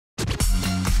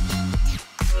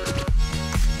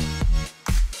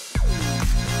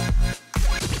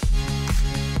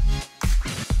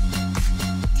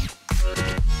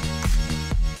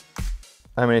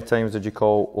How many times did you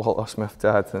call Walter Smith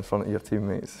Dad in front of your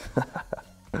teammates?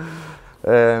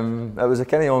 It was a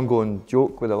kind of ongoing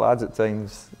joke with the lads at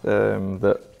times,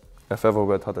 that if ever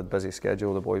we'd had a busy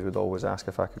schedule, the boys would always ask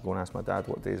if I could go and ask my dad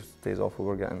what days off we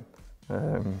were getting.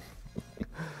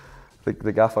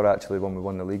 The gaffer actually, when we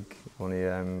won the league,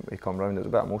 when he come round, it was a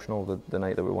bit emotional the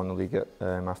night that we won the league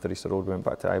after Easter Road. We went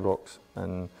back to Ibrox,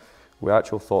 and we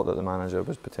actually thought that the manager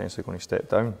was potentially going to step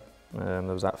down. There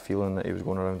was that feeling that he was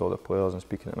going around all the players and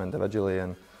speaking to them individually,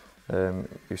 and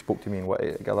he spoke to me and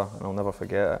Whitty together, and I'll never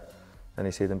forget it. And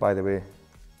he said, "And by the way,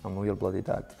 I'm not your bloody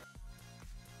dad."